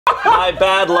My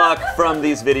bad luck from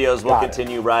these videos will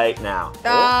continue right now.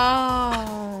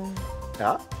 Oh.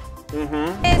 Yeah?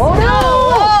 Mm-hmm.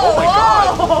 Oh my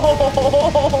god!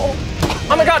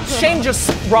 Oh my god, Shane just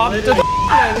robbed the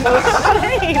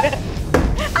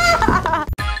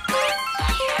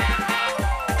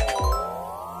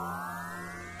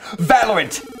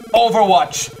Valorant,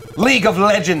 Overwatch, League of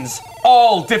Legends,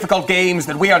 all difficult games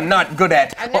that we are not good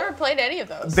at. I've never played any of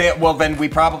those. Well, then we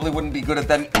probably wouldn't be good at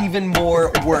them even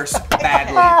more worse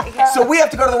badly. So we have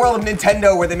to go to the world of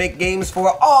Nintendo where they make games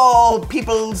for all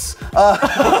peoples.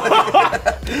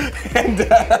 And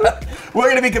we're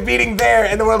going to be competing there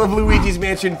in the world of Luigi's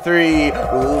Mansion 3.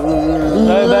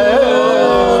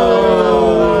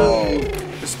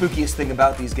 The spookiest thing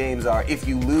about these games are if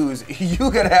you lose, you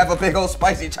could have a big old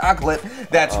spicy chocolate.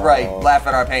 That's right, laugh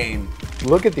at our pain.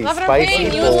 Look at these spicy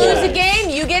You lose a game,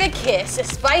 you get a kiss, a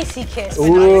spicy kiss. With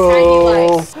tiny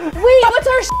likes. Wait,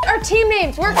 what's our team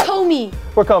names? We're Comey.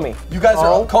 We're Comey. You guys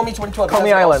are Comey 2012.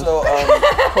 Comey Island. Also,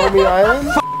 Comey Island?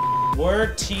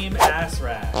 We're Team Ass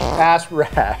Rash. Ass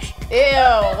Rash. Ew,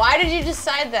 why did you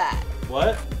decide that?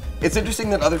 What? It's interesting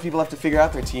that other people have to figure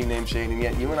out their team name, Shane, and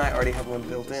yet you and I already have one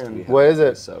built in. What is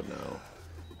it? So no.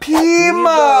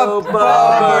 Peanut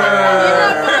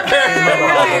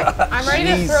I'm ready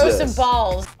to throw some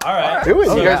balls. All right. Do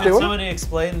it. You guys Can do it? somebody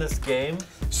explain this game?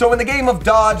 So in the game of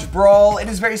Dodge Brawl, it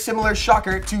is very similar,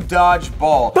 shocker, to Dodge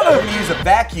Ball. You're going to use a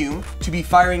vacuum to be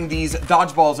firing these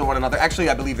dodge balls at one another. Actually,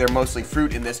 I believe they're mostly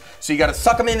fruit in this. So you got to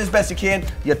suck them in as best you can.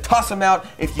 You toss them out.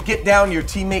 If you get down, your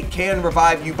teammate can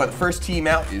revive you, but the first team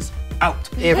out is out.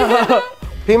 If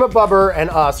Peanut Bubber and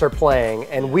us are playing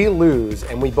and we lose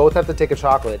and we both have to take a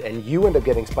chocolate and you end up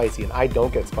getting spicy and I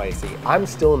don't get spicy, I'm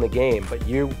still in the game, but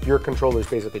your controller's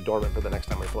basically dormant for the next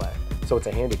time we play. So it's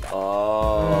a handicap.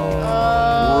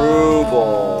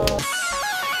 Ruble.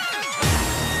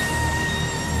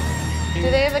 Do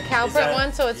they have a cowboy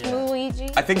one, so it's Luigi?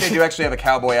 I think they do actually have a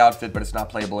cowboy outfit, but it's not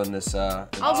playable in this. I'll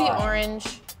be orange.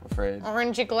 I'm afraid.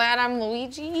 Orange, you glad I'm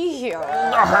Luigi?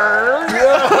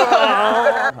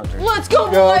 Let's go,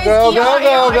 boys! Go, go,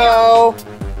 go, go!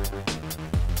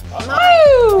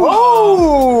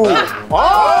 Oh!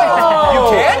 You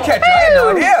can catch it, I had no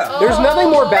idea. There's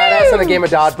nothing more badass than a game of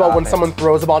dodgeball when someone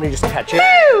throws a ball and you just catch it.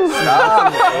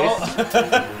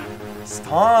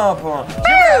 Stop.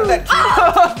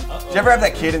 Did you ever have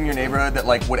that kid in your neighborhood that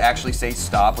like would actually say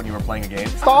stop when you were playing a game?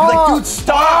 Stop! You're like, dude,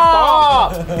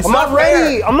 stop! I'm not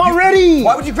ready! I'm not ready!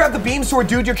 Why would you grab the beam sword,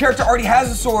 dude? Your character already has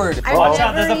a sword. Watch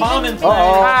out, there's a bomb in play.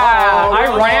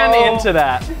 I ran into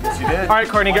that. Yes, you did. All right,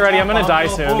 Courtney, get ready. I'm gonna die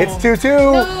soon. It's 2-2.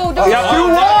 No, don't. Yep,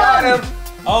 2-1. Got him.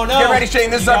 Oh no. Get ready, Shane.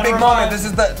 This is our big moment. This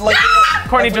is the like.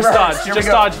 Courtney, just dodge.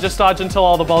 Just dodge until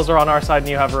all the balls are on our side and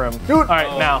you have room. Dude. All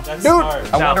right, now. That's Dude.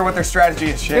 smart. I wonder what their strategy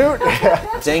is, Shane. Dude.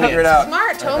 Dang Figure it it. out.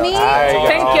 Smart, Tommy.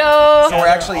 Thank you. So we're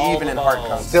actually even in heart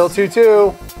counts. Still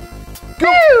 2-2. Go!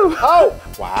 Oh!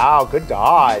 Wow, good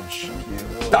dodge.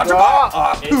 Dodge a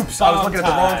ball. Oops, I was looking at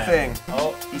the wrong thing.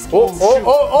 Oh,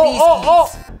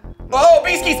 Oh,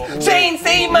 Beasties! Shane,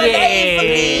 save my life,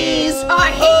 please!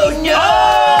 Oh no!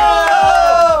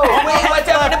 Wait, watch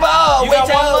out for the ball! You Watch got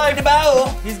one out for life. the ball!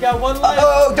 he's got one life.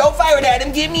 Oh, don't fire it at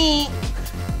him, give me!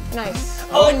 Nice.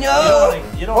 Oh no!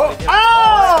 You don't want to get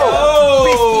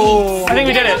Oh! I think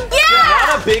we did it.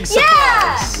 Not a big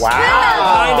surprise. Wow.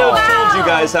 Kind of told you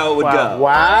guys how it would go.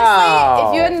 Wow. Honestly,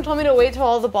 if you hadn't told me to wait till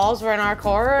all the balls were in our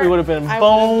court, We would have been I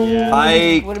boom. Yeah.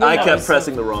 I Would've kept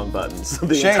pressing the wrong buttons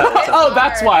the Shame. entire time. Oh,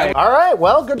 that's why. All right,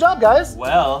 well, good job, guys.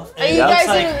 Well, Are you guys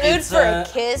in the mood for a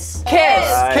kiss?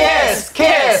 Kiss, kiss,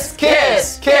 kiss,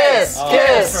 kiss, Oh,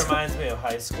 kiss. this reminds me of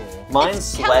high school. Mine's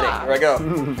sweating. Here I go. 3,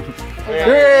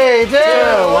 2,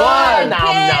 1.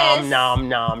 Nom, nom,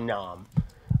 nom, nom.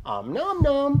 Nom,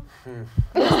 nom.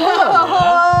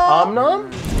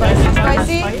 Nom.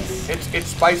 Spicy? It's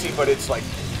spicy, but it's like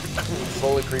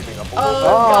slowly creeping up.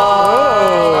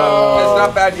 Oh. It's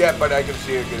not bad yet, but I can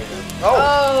see it getting there.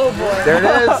 Oh boy. There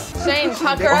it is. Shane,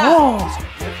 pucker up.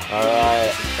 All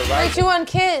right. 3, 2, 1,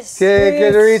 kiss.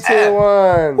 Kick 3, 2,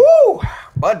 1. Woo!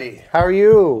 Buddy. How are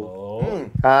you? Oh,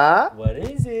 Huh? what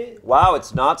is it? Wow,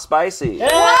 it's not spicy.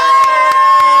 Wow.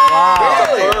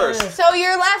 First. So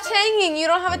you're left hanging. You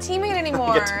don't have a teammate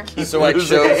anymore. So I chose.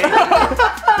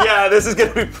 Yeah, this is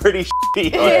gonna be pretty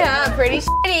shitty. Yeah, pretty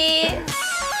shitty.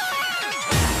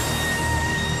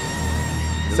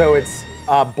 So it's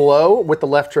blow with the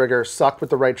left trigger, suck with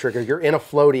the right trigger. You're in a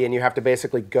floaty and you have to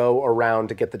basically go around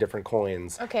to get the different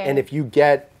coins. Okay. And if you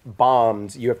get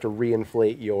bombed, you have to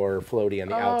reinflate your floaty on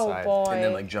the outside. Oh boy. And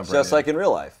then like jump right Just in. like in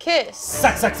real life. Kiss.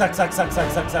 Suck, suck, suck, suck, suck,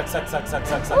 suck, suck, suck, suck, suck, suck, suck,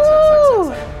 suck, suck, suck, Woo!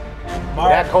 suck, suck.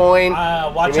 That coin.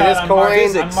 Watch Give me out, this I'm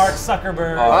coin. I'm Mark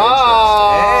Zuckerberg.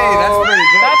 Hey, that's pretty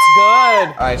good. That's good.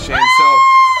 All right, Shane, so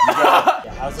you got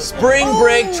How's it Spring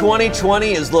break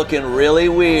 2020 is looking really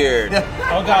weird.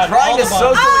 Oh God, trying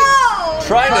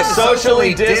to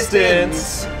Socially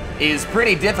distance distance. is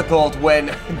pretty difficult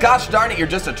when, gosh darn it, you're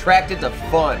just attracted to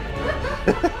fun.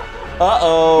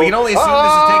 Uh-oh. We can only assume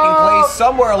this is taking place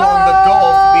somewhere along the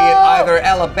Gulf, be it either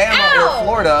Alabama or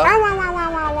Florida.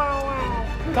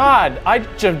 God, I'm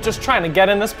just trying to get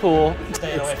in this pool.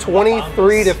 It's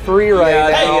 23-3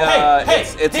 right now.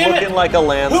 It's damn looking it. like a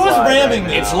landslide. Who is ramming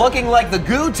right me? It's looking like the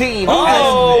goo team Oh, has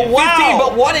 15, wow.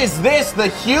 but what is this? The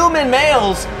human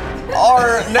males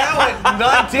are now at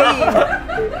 19.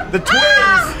 The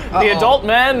twins. The adult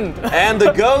men. And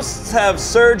the ghosts have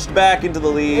surged back into the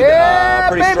lead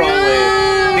pretty baby.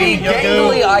 strongly. The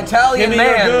gangly Italian Give me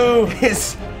your man goo.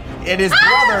 is his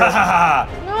brother.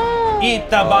 Eat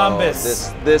the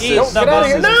bombus. This Eat is the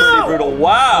pretty bombus. brutal.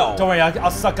 Wow. Don't worry,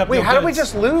 I'll suck up Wait, your how did we goods.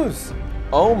 just lose?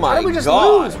 Oh my How did we just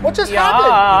God. lose? What just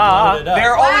happened? Load it up.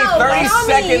 There are only 30 Tommy,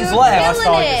 seconds you're left. killing Lost it.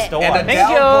 all your And a stuff.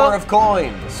 downpour of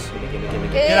coins.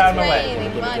 Get out of my way.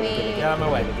 Raining money. Get out of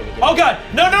my way. Oh God!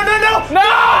 No! No!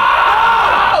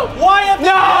 Why have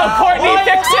No! Courtney, Why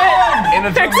fix it! In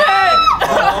a Fix it!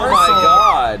 Oh my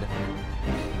God.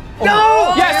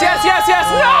 No! Yes!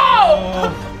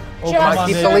 No! Just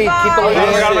Keep the lead, keep the lead. Oh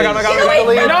my God, oh my God, oh my God, Keep the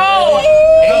lead. No! 8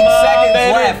 seconds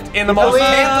baby. left in the most Lead.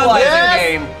 tantalizing Yes.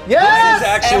 game. Yes! This is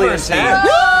actually Ever intense.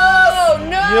 Oh, no.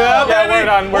 Yeah, Yeah, we're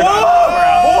done. We're done.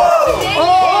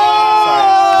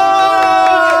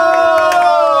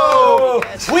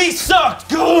 We sucked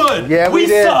good. Yeah, we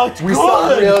did. Sucked We good.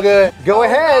 sucked real good. Go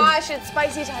ahead. Gosh, it's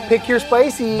spicy time. Pick your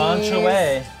spicy. Bunch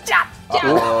away.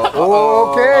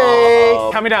 Okay.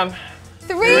 Count me down.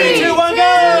 3, 2, 1,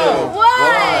 go.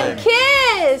 1,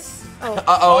 kiss.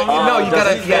 Uh-oh, no, you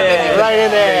gotta, fit. Right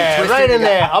in there. Right in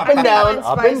there. Up and down. Mine's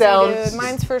Up spicy, and down. Dude.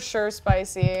 Mine's for sure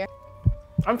spicy.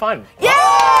 I'm fine. There's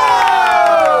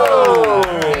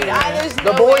The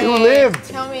no boy way. who lived.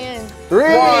 Count me in.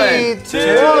 3,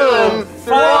 2, 1.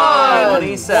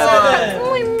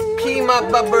 27. Pima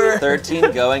bubber.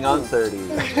 13 going on 30.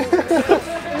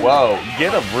 Whoa,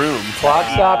 get a room. Clock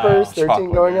stoppers. 13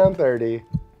 Chocolate. going on 30.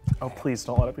 Oh, please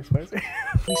don't let it be spicy. No way.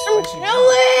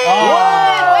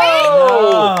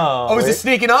 Oh, is it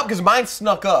sneaking up? Because mine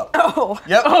snuck up. Oh.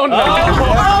 Yep. Oh no!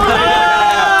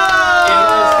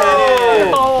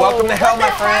 Welcome to hell, my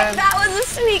friend. That was a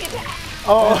sneak attack.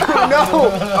 Oh, no.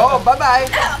 Oh, bye-bye.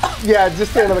 Yeah,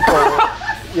 just stand in the corner.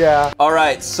 Yeah. All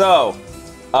right, so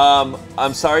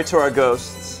I'm sorry to our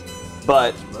ghosts,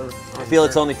 but I feel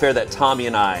it's only fair that Tommy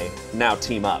and I now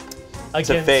team up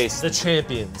to face the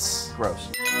champions. Gross.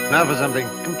 Now for something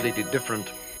completely different.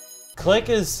 Click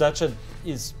is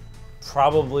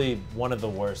probably one of the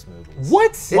worst movies.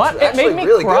 What? What? It made me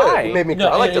cry. It made me No,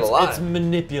 cry. I liked it a lot. It's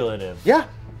manipulative. Yeah.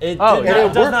 It, Oh, did yeah. not-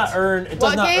 And it does worked. not earn. It does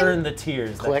What not game? earn the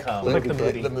tears Click, that come. click. The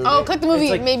movie. Oh, click the movie.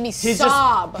 It's like, It made me he's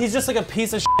sob. he's just like a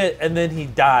piece of shit, and then he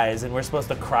dies, and we're supposed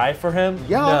to cry for him.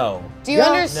 Yeah. No. Do you Yeah.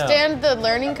 understand the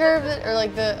learning curve or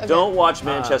like the? Okay. Don't watch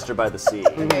Manchester by the Sea.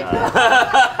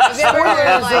 Have you ever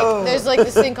heard like there's like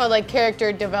this thing called like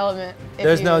character development? if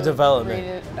There's no you development. read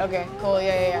it. Okay, cool.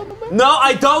 Yeah. No,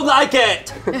 I don't like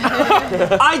it.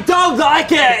 I don't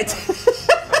like it.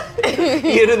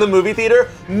 Get in the movie theater?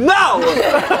 No,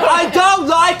 I don't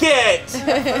like it.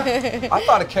 I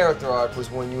thought a character arc was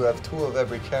when you have 2 of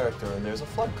every character and there's a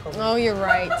flood cover. Oh, you're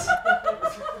right.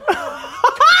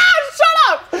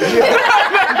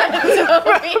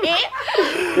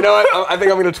 You know what? I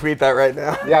think I'm gonna tweet that right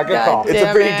now. Yeah, good call. It's a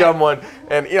Damn pretty it. dumb one.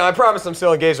 And, you know, I promise I'm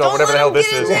still engaged on Don't whatever the let hell him this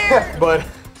get in is. there. But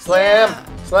Slam.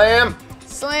 Slam.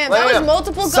 Slam. That was Slam.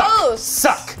 multiple ghosts.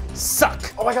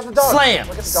 Suck. Oh, I got the dog. Slam.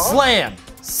 Look at the dog. Slam.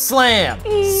 Slam.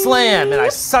 And I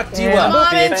sucked you Come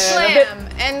up, on and bitch. slam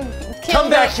and kill Come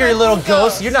back the here, you little ghost.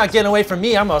 ghost. You're not getting away from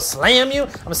me. I'm gonna slam you. I'm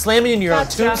gonna slam you in your own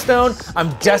Gotcha. tombstone.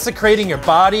 I'm desecrating your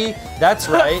body. That's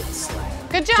right.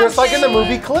 Good job. Just like in the Shane.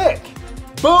 movie Click.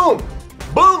 Boom.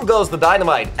 boom goes the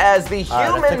dynamite as the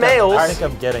human males I think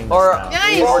I'm getting this are now.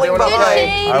 Nice. rolling Good by.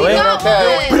 Shane. Are You we? got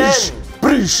Okay. one.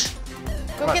 Broosh.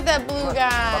 Go get that blue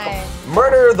guy.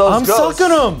 Murder those I'm ghosts.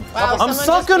 sucking him. Wow, I'm someone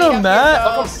sucking just beat him, up Matt.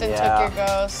 your ghost and took your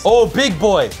ghost. Oh, big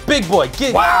boy. Big boy.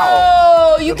 Get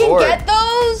Oh, you Good can lord. get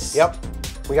those? Yep.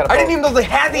 We got. I didn't even know they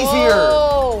had these here.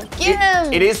 Oh, get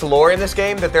him. It is lore in this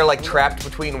game that they're like trapped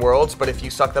between worlds, but if you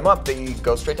suck them up, they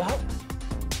go straight to hell.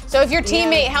 So if your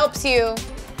teammate helps you.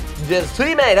 This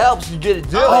teammate helps you get it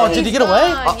done. Oh, did he get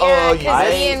away? Uh-oh, Yeah, you because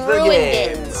missed Ian the ruined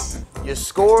game. it. You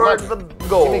scored the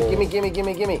goal.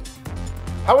 Gimme.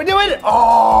 How we doing?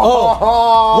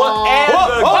 Oh. What? And the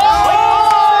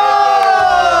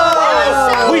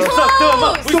We sucked them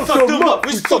up. We sucked them up.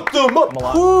 We sucked them up.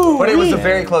 But it was a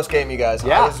very close game, you guys.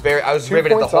 Yeah. I was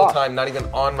riveted the whole time, not even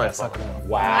on my phone.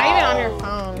 Not even on your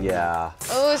phone. Yeah.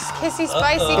 Oh, it's kissy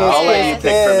spicy I'll let you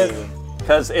kiss. pick for me.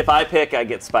 Because if I pick, I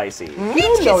get spicy. You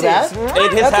don't know that.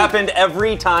 It has happened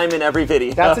every time in every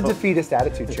video. That's a defeatist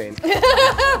attitude change.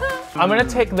 I'm gonna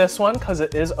take this one because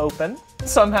it is open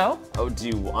somehow. Oh, do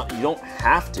you want? You don't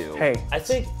have to. Hey, I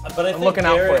think looking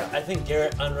out for Garrett. you. I think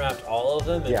Garrett unwrapped all of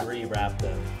them and Yeah. rewrapped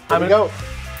them. Here we go.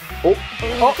 3, 2, 1.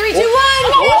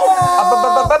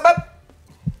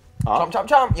 Chomp, chomp,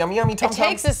 chomp. Yummy, yummy, chomp, It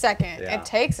takes a second. Yeah. It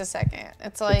takes a second.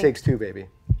 It's like It takes two, baby.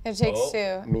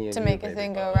 two Me and to you, make a baby.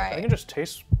 thing go I right. think it just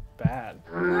tastes bad.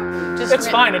 Just It's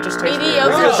fine. It just tastes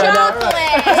mediocre weird. chocolate.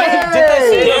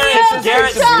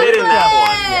 Garrett spit in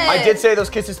that I did say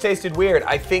those kisses tasted weird.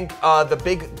 I think the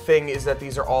big thing is that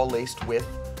these are all laced with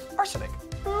arsenic.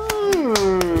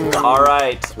 one. All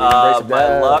right. embrace it, My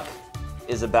Dad. luck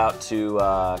is about to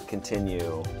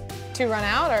continue To run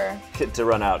out or? to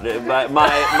run out. My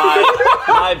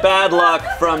bad luck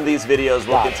from these videos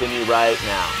will continue right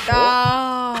now.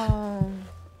 Oh.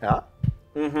 Yeah.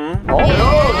 That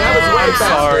was way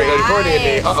faster than according to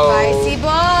me. Uh-oh. Spicy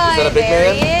boy. Is that a big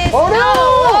there man? He is. Oh, no!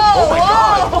 Oh my god.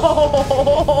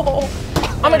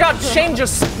 Oh my God! Shane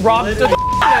just robbed the.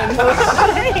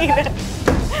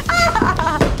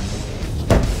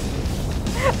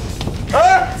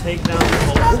 Take down the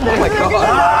whole. Oh my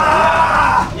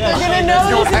god. You're gonna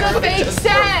know this is a fake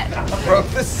set. Broke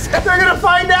the set. They're gonna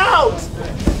find out!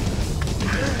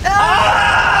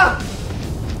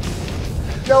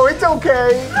 No, it's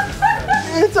okay.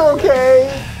 It's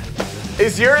okay.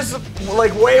 Is yours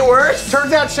like way worse?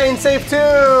 Turns out Shane's safe too.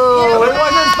 Yeah, It wasn't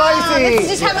wow. spicy. This is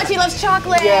just how much he loves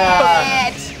chocolate.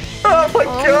 Yeah. Oh my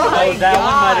god. Oh, that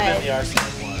one might have been the arsenic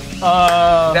one.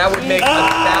 That would make 1,000%.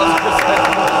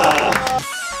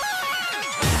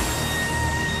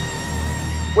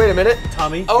 Wait a minute.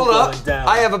 Tommy, Hold you're up. going down.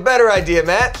 I have a better idea,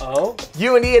 Matt. Oh?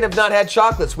 You and Ian have not had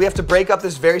chocolates. We have to break up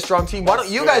this very strong team. Why don't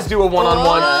you guys do a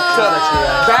one-on-one to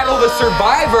battle the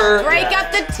survivor Break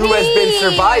up the team. who has been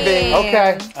surviving?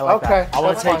 Okay. Okay. I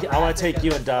want That's to fine. take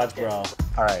you and dodge, bro.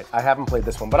 All right. I haven't played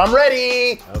this one, but I'm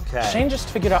ready. Okay. Shane just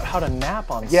figured out how to nap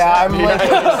on Yeah, set. I'm like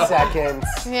 8 seconds.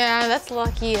 Yeah, that's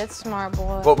lucky. That's smart,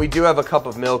 boy. But we do have a cup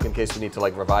of milk in case we need to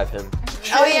like revive him.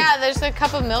 Oh yeah, there's a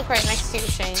cup of milk right next to you,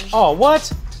 Shane. Oh, what?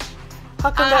 How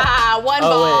come that? Ah, one Oh,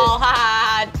 ball.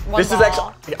 Ha, one This ball. is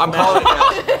actually, I'm calling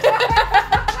it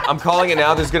now. I'm calling it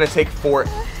now. This is gonna take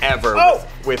forever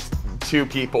with two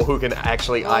people who can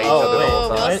actually eye each other the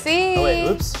whole Oh, time. we'll see. Oh, wait,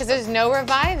 oops. Because there's no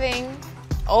reviving.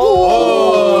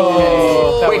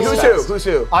 Oh. That Wait, was who's fast. who? Who's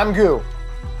who? I'm Goo.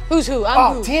 Who's who? I'm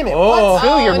Oh, who? damn it. Oh. What?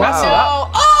 Goo, you're Oh, messing no.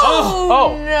 up. Oh,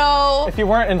 Oh. no. If you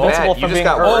weren't invincible Matt, you from just being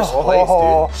got hurt. worse place,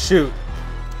 dude. Shoot.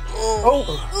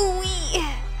 Ooh-wee.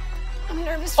 I'm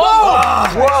nervous.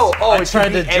 Whoa! Oh, it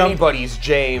tried could be to jump- anybody's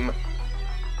Jame.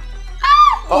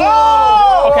 Okay,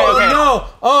 okay. No!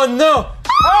 Oh no!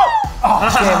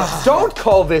 Don't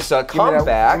call this a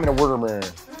comeback. I'm gonna worm her.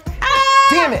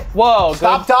 Damn it. Whoa,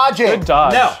 Stop good, dodging. good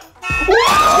dodge. No!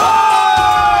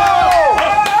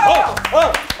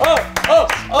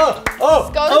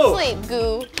 Go to sleep,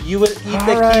 Goo. You would eat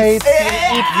the All right.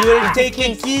 kiss. You would take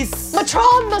a kiss.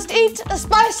 Matron must eat a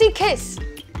spicy kiss.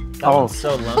 Oh,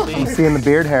 So lumpy. I'm seeing the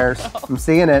beard hairs. I'm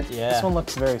seeing it. Yeah. This one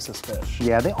looks very suspicious.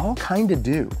 Yeah, they all kind of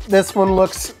do. This one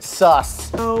looks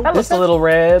sus. That looks a little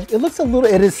red. It looks a little,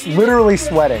 it is literally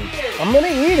sweating. I'm gonna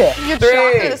eat it. Your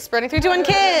chocolate is spreading. 3, 2, 1,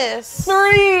 kiss.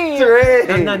 3. Three.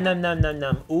 Nom nom nom nom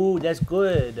nom. Ooh, that's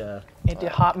good. Into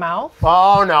hot mouth.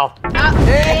 Oh no. Welcome to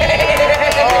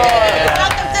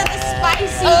the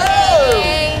spicy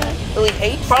thing.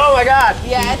 Oh my god.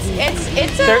 Yeah,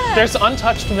 it's There's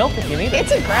untouched milk if you need it.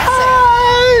 it's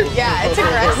aggressive. Yeah, it's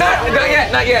aggressive. Not yet,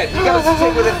 not yet. You gotta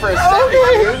stick with it for a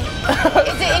second.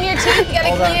 Is it in your teeth? You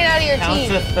gotta clean it out of your Count teeth.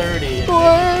 to 30. And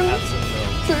have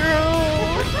some milk.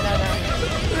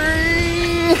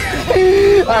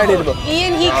 I need a book.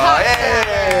 Ian, he caught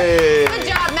Hey. Good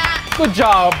job, Matt. Good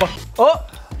job. Oh,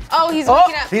 Oh, he's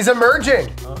waking up. He's emerging.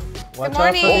 Watch Good out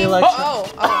for the morning. election.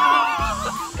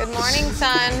 Oh. Good morning,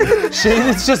 son. Shane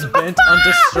is just bent on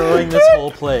destroying this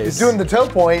whole place. He's doing the toe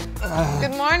point.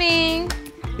 Good morning.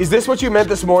 Is this what you meant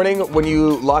this morning when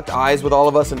you locked eyes with all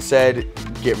of us and said,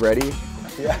 "Get ready"?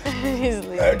 He's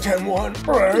leaving. 10-1.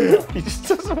 He just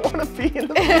doesn't want to be in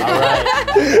the All right.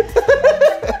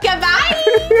 Goodbye.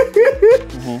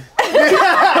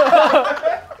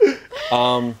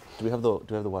 Do we have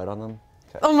the white on them?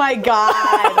 Oh my God.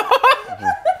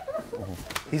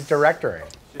 He's directoring.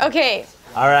 Okay.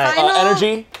 All right. Final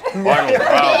Energy. big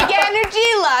energy,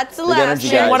 lots of laughter. energy,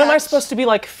 Shane, guys. what am I supposed to be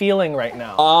like feeling right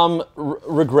now?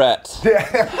 Regret.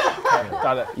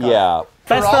 Got it. Yeah.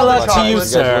 Best For of all luck the to you, chocolate.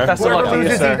 sir. Best of luck to you,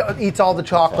 Whoever sir. loses eats all the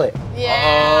chocolate.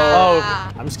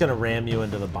 Yeah. I'm just gonna ram you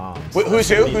into the bombs. Who's That's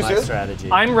who? gonna be Who's my who? strategy.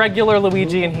 I'm regular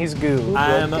Luigi and he's goo.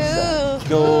 I'm Ooh.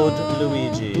 gold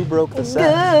Luigi. Who broke the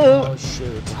set? Oh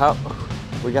shoot. How?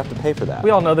 We got to pay for that. We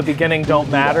all know the beginning don't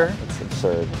matter. That's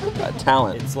absurd.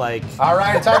 Talent. It's like All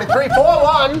right, it's on to 3, 4,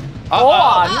 1. Hold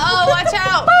on. Uh-oh, watch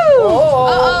out.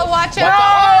 Oh, Uh-oh, watch out.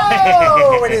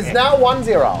 oh, it is now 1-0.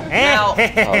 Now,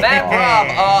 Matt,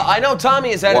 Rob, I know Tommy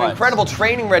has had an What? incredible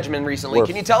training regimen recently. We're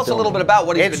Can you tell us a little filming. bit about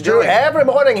what he's It's been true. doing? Every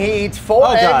morning he eats 4 oh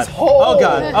god. eggs whole. Oh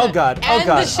god. Oh god. Oh And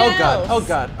god. the Oh god. shells. Oh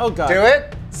god. Oh god. Do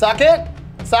it. Suck it.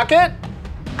 Suck it.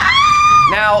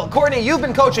 Now, Courtney, you've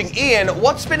been coaching Ian.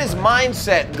 What's been his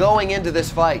mindset going into this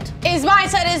fight? His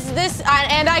mindset is this,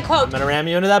 and I quote, I'm gonna ram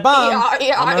you into that bomb.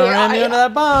 Yeah, I'm gonna ram you yeah. into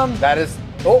that bomb. That is.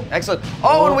 Oh. Excellent.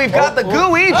 Oh, and we've got the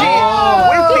Luigi with the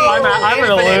I'm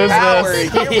gonna infinite lose power.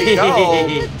 this. Here we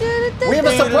go. We have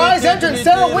a surprise entrant.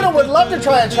 Sarah Whittle would love to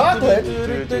try a chocolate.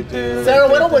 Sarah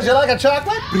Whittle, would you like a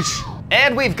chocolate?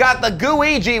 And we've got the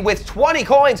Luigi with 20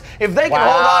 coins. If they can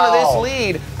hold on to this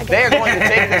lead, they're going to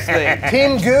take this thing.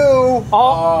 Team Goo.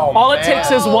 All it takes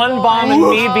is one bomb and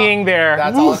me being there.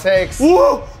 That's all it takes.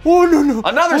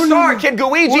 Another star. Can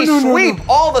Luigi sweep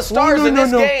all the stars in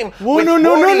this game with 42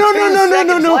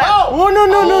 seconds left?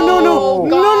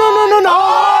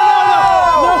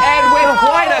 And with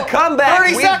quite a comeback,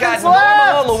 30 we've got seconds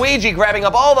left. normal Luigi grabbing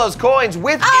up all those coins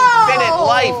with infinite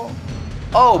life.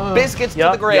 Oh, biscuits to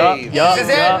the grave. Yup. This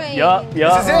is it. Yup.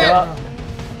 This is it.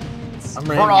 I'm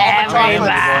For ramming. all the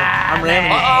chocolates. I'm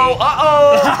ramming.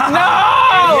 Uh-oh.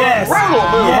 Yes. Brutal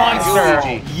move, Monster.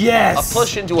 Luigi. Yes. A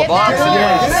push into a get box.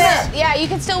 that. Yeah, you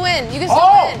can still win. You can still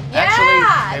Oh, win. actually,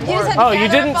 Yeah. they You just were. have to Oh, you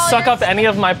gather didn't all suck your- up any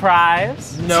of my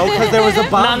prize? No, because there was a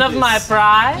bomb. None of my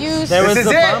prize? You There was This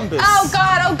the is it. bombus. Oh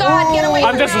God, get away I'm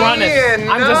from just me. running. Ian,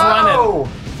 I'm just running.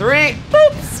 3,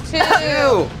 2.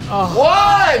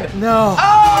 1. No.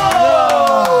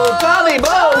 Oh! Tommy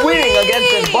Blow winning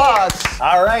against his boss.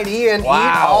 All right, Ian. Wow.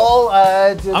 Eat all.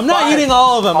 I'm not eating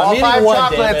all of them. All I'm eating 5 one.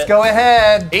 chocolates. Damn it. Go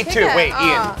ahead. Eat 2. Wait, Ian.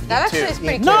 That eat actually 2. is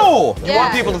pretty Eat cool. No. You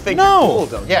want people to think No. you're cool,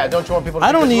 don't you? Yeah, don't you want people to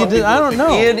I don't think need to. I don't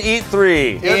know. Ian, eat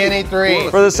 3. Ian, eat 3.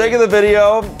 For the sake of the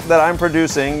video that I'm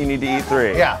producing, you need to eat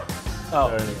 3. Yeah.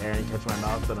 Aaron touched my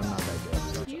mouth, but I'm not that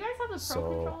good. Do you guys have the Pro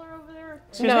controller over there?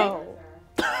 No.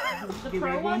 The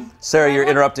Pro one? Sarah, you're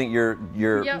interrupting your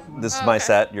Yep. this is Oh, my okay.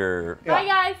 set. Your Bye,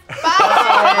 guys.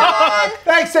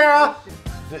 Thanks, Sarah.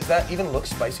 Does that even look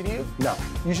spicy to you? No.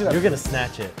 You should have. You're gonna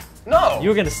snatch it. No.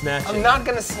 You're gonna snatch I'm it. not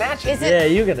gonna snatch it. Is it? Yeah,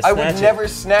 you're gonna I snatch it. would never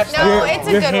snatch No, that. it's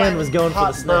a Your good hand one. was going for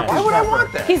the snatch. Why would I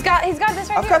want that? He's got this right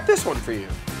I've here. got this one for you.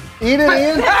 Eat it,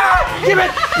 Ian. Give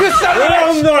it! You son of a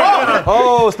bitch!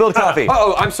 Oh, spilled coffee.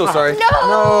 Oh, I'm so sorry.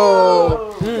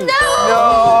 No.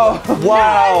 No.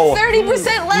 Wow.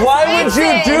 30% less. Why would you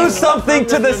basic. do something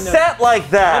to the set like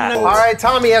that? All right,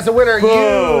 Tommy, as a winner,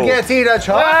 Boo. you get to eat a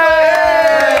chocolate.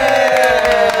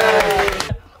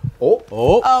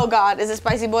 Oh God, is it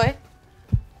spicy boy?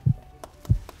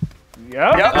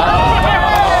 Yep.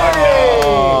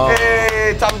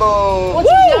 Hey, Tambo. Want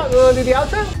to do the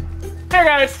outro? Hey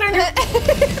guys, hey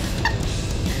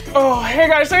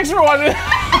guys, thanks for watching.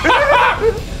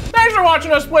 Thanks for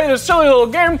watching us play this silly little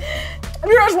game. If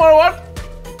you guys want to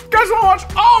watch,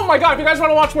 oh my God, if you guys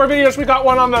want to watch more videos, we got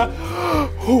one on the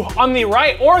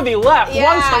right or the left.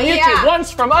 Yeah, One's from YouTube, yeah. one's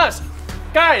from us.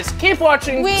 Guys, keep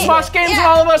watching Smosh Games and yeah.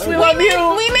 all of us. We love may,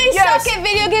 you. We may Yes. suck at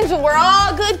video games, but we're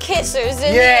all good kissers.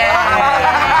 In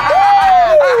Yeah. the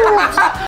end.